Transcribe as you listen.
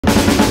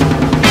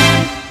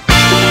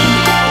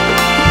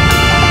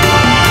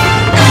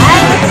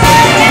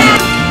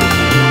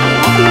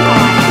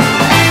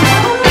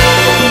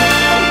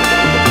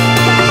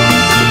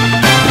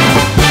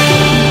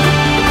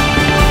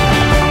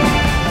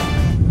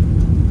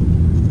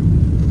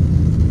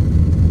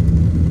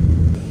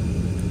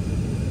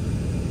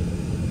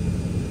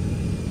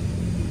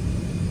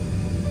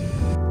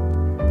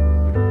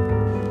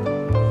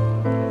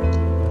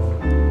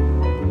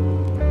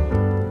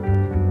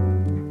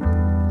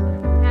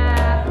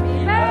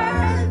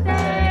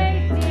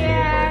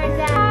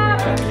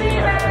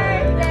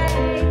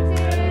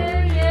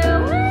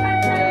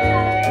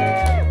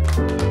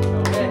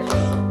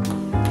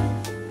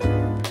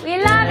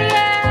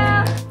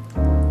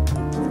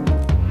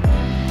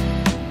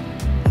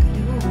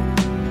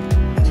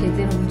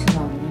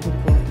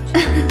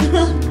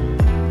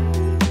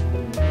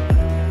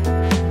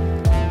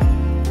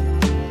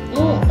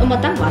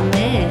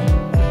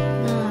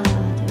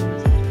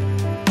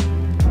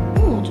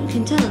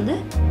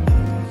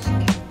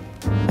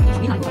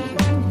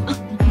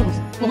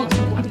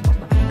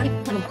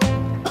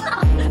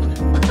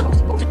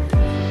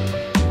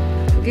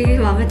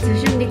마음에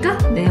드십니까?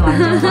 네,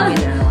 완전 마음에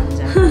들어요,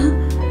 완전.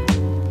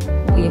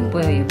 오,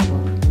 예뻐요, 예뻐.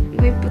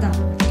 이거 예쁘다.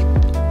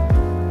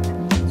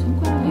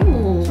 손가락이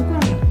오.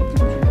 손가락이 예뻐.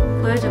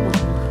 보여줘봐.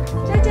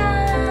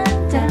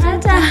 짜잔!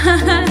 짜잔! 짜잔!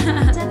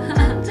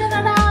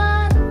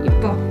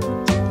 예뻐.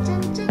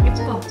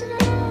 예뻐.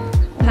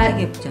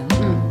 되게 예쁘죠?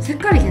 응.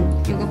 색깔이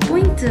이거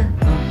포인트.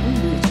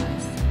 되게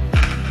잘했어.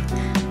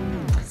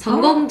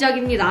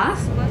 성공적입니다.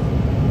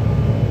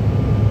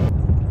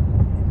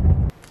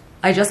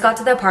 I just got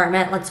to the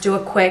apartment. Let's do a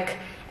quick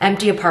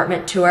empty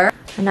apartment tour.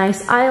 A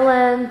nice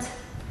island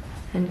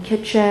and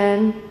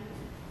kitchen.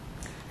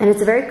 And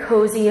it's a very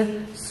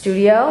cozy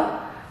studio.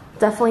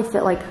 Definitely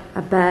fit like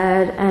a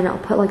bed, and I'll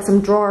put like some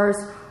drawers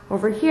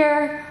over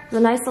here. There's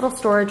a nice little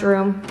storage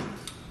room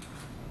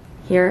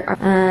here.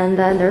 And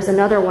then there's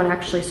another one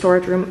actually,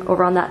 storage room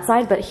over on that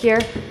side. But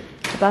here,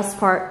 the best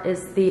part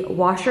is the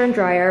washer and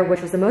dryer,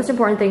 which was the most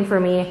important thing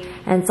for me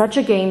and such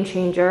a game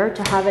changer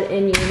to have it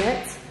in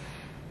units.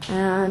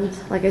 And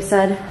like I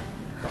said,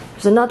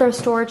 there's another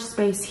storage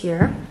space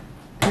here.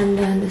 And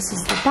then this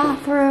is the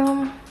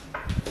bathroom.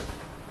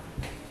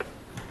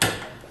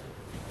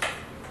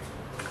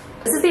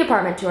 This is the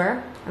apartment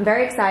tour. I'm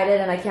very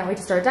excited and I can't wait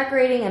to start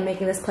decorating and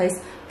making this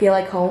place feel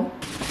like home.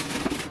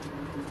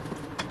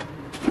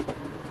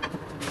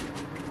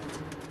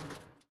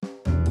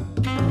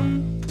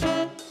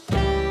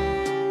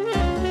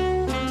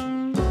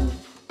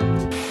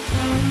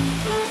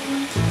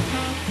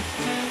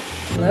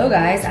 Hello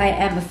guys, I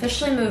am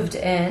officially moved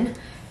in.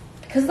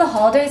 Because of the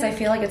holidays, I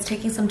feel like it's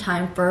taking some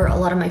time for a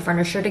lot of my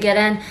furniture to get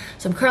in.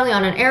 So I'm currently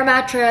on an air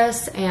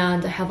mattress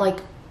and I have like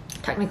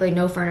technically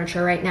no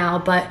furniture right now,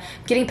 but I'm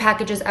getting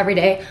packages every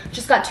day.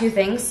 Just got 2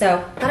 things, so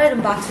I thought I'd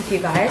unbox with you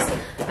guys.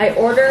 I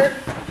ordered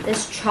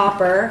this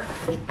chopper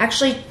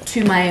actually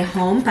to my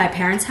home, my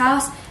parents'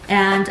 house,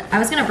 and I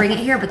was gonna bring it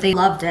here, but they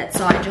loved it,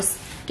 so I just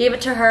gave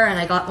it to her and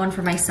I got one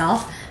for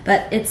myself.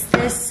 But it's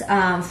this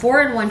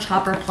 4-in-1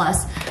 chopper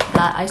plus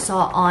that I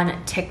saw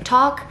on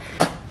TikTok.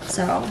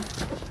 So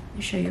let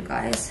me show you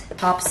guys.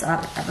 Pops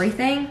up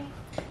everything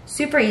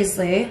super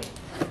easily.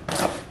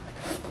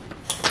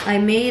 I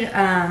made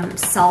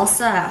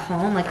salsa at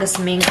home, like this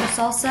mango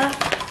salsa,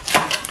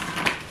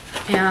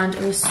 and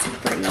it was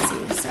super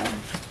easy, so.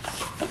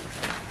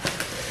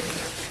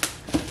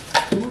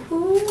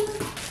 Woohoo.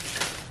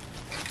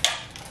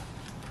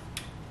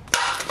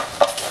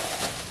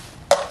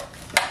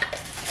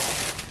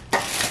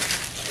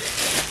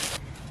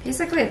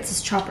 Basically, it's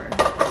this chopper.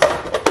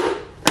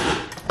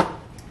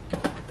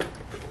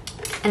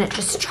 And it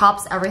just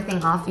chops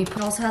everything off. It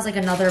also has like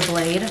another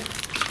blade.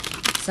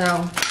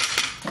 So,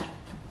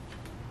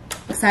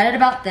 excited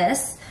about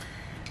this.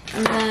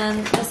 And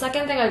then the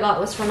second thing I got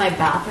was for my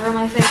bathroom,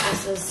 I think.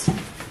 This is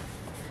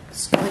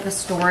like a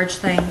storage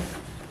thing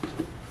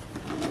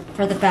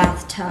for the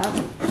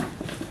bathtub.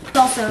 It's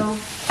also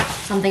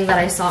something that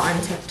I saw on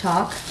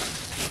TikTok.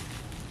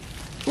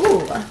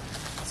 Ooh,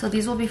 so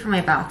these will be for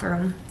my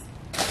bathroom.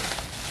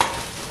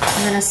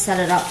 I'm gonna set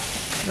it up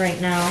right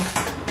now.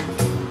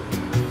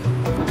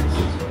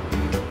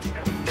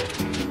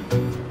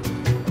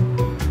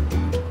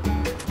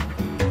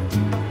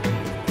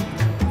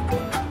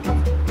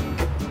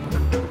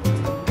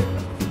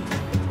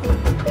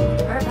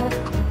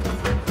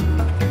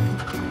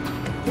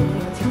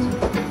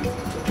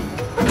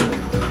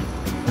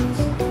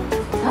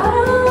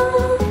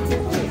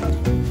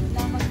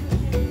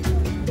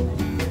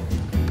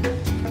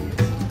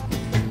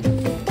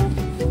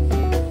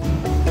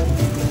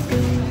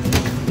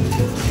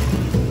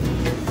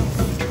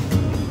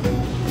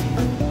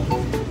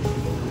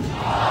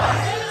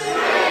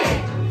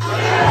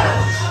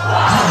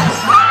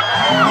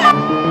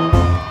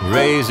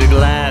 Raise a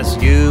glass,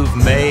 you've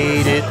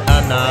made it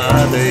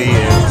another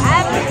year.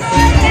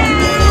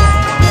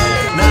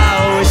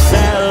 Now we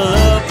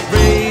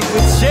celebrate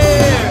with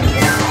cheers.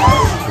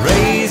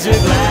 Raise your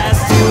glass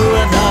to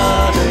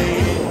another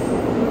year.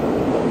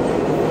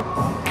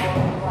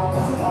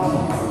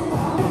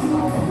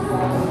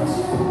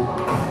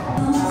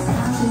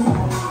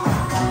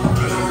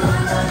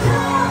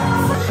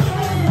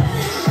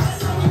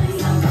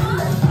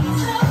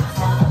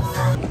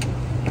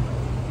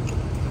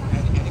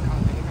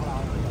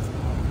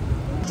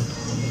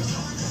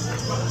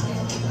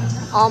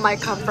 All my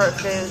comfort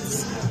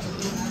foods.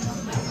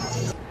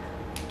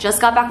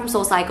 Just got back from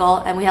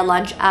SoulCycle and we had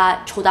lunch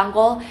at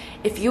Chodanggol.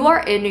 If you are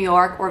in New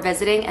York or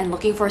visiting and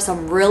looking for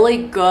some really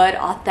good,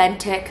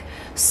 authentic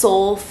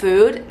Seoul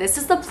food, this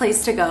is the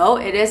place to go.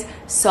 It is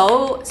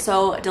so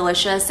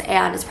delicious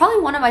and it's probably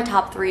one of my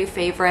top 3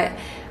 favorite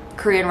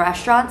Korean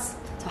restaurants.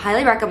 So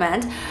highly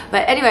recommend.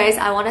 But anyways,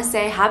 I want to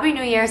say Happy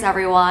New Year's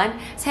everyone.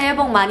 새해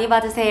복 많이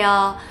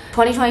받으세요.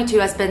 2022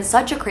 has been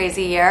such a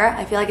crazy year.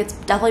 I feel like it's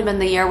definitely been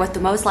the year with the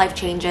most life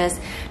changes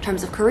in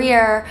terms of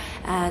career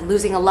and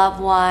losing a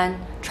loved one,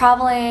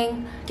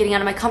 traveling, getting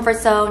out of my comfort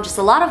zone, just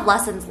a lot of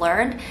lessons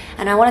learned.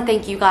 And I want to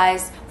thank you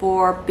guys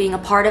for being a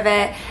part of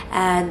it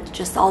and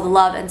just all the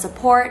love and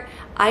support.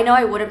 I know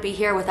I wouldn't be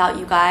here without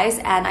you guys,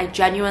 and I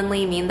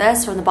genuinely mean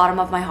this from the bottom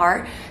of my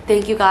heart.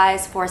 Thank you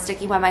guys for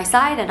sticking by my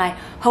side, and I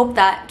hope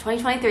that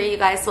 2023 you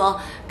guys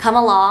will come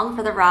along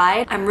for the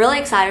ride. I'm really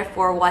excited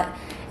for what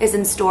is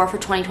in store for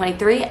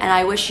 2023, and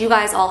I wish you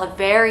guys all a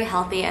very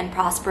healthy and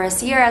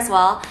prosperous year as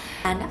well.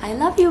 And I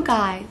love you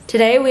guys.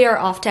 Today we are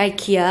off to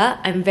IKEA.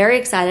 I'm very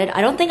excited.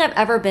 I don't think I've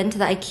ever been to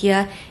the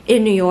IKEA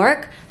in New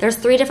York. There's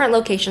 3 different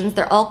locations.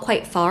 They're all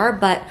quite far,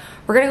 but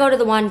we're gonna go to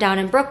the one down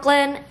in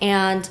Brooklyn,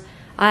 and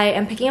I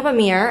am picking up a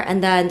mirror,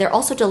 and then they're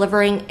also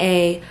delivering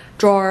a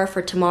drawer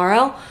for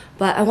tomorrow.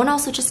 But I wanna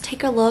also just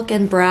take a look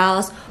and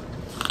browse.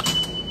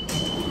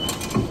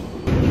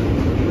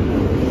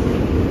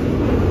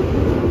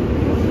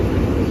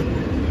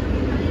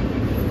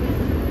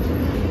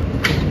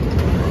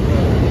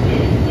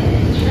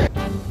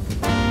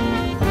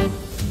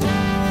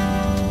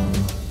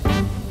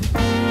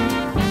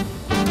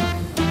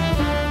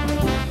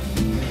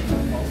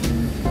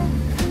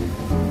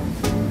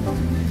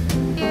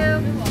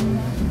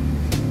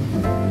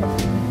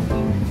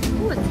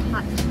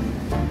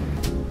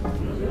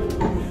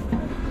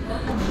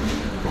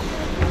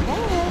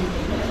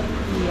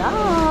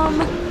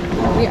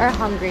 We are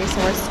hungry, so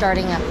we're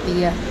starting at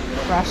the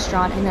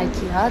restaurant in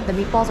IKEA. The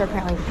meatballs are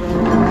apparently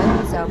really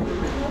good, so.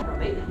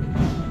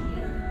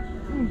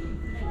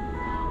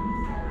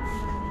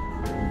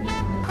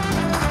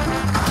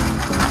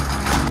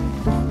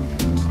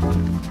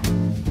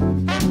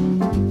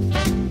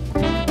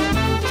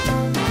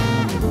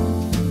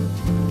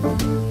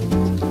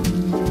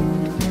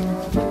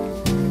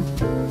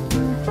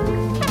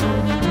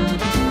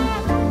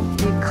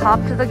 We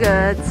copped the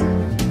goods.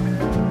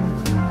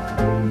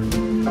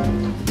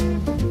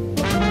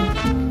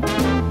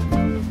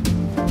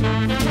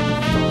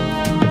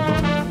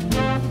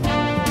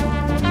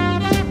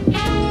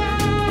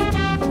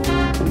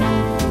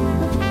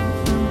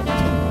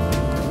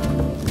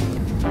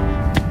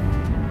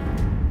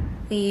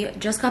 We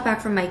just got back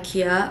from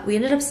IKEA. We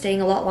ended up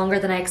staying a lot longer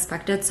than I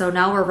expected, so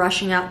now we're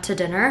rushing out to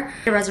dinner.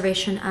 A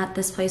reservation at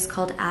this place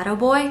called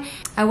Attaboy.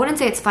 I wouldn't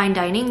say it's fine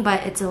dining,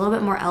 but it's a little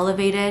bit more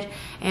elevated,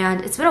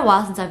 and it's been a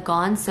while since I've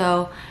gone,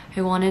 so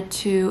I wanted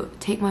to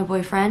take my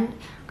boyfriend.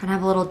 We're gonna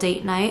have a little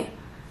date night,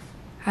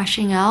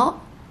 rushing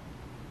out.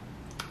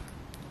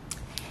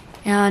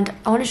 And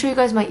I want to show you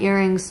guys my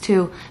earrings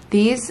too.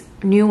 These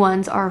new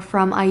ones are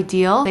from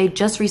Ideal. They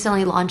just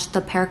recently launched the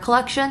Pear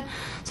collection,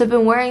 so I've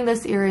been wearing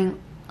this earring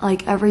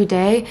like every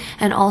day,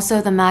 and also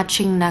the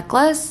matching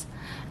necklace.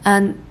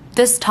 And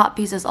this top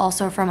piece is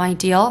also from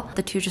Ideal.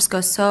 The two just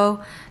go so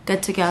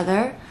good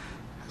together.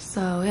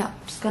 So yeah,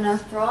 I'm just gonna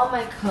throw on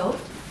my coat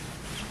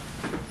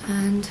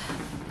and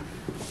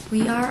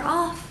we are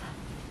off.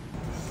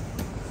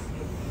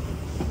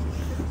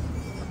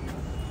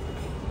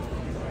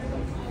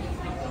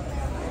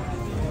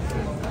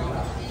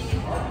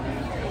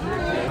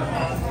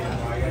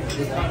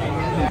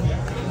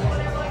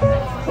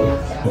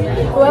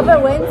 Whoever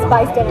wins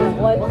buys dinner.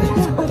 One, 1,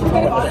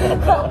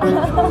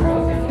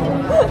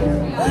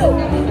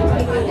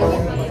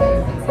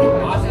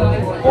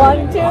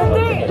 2,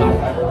 3.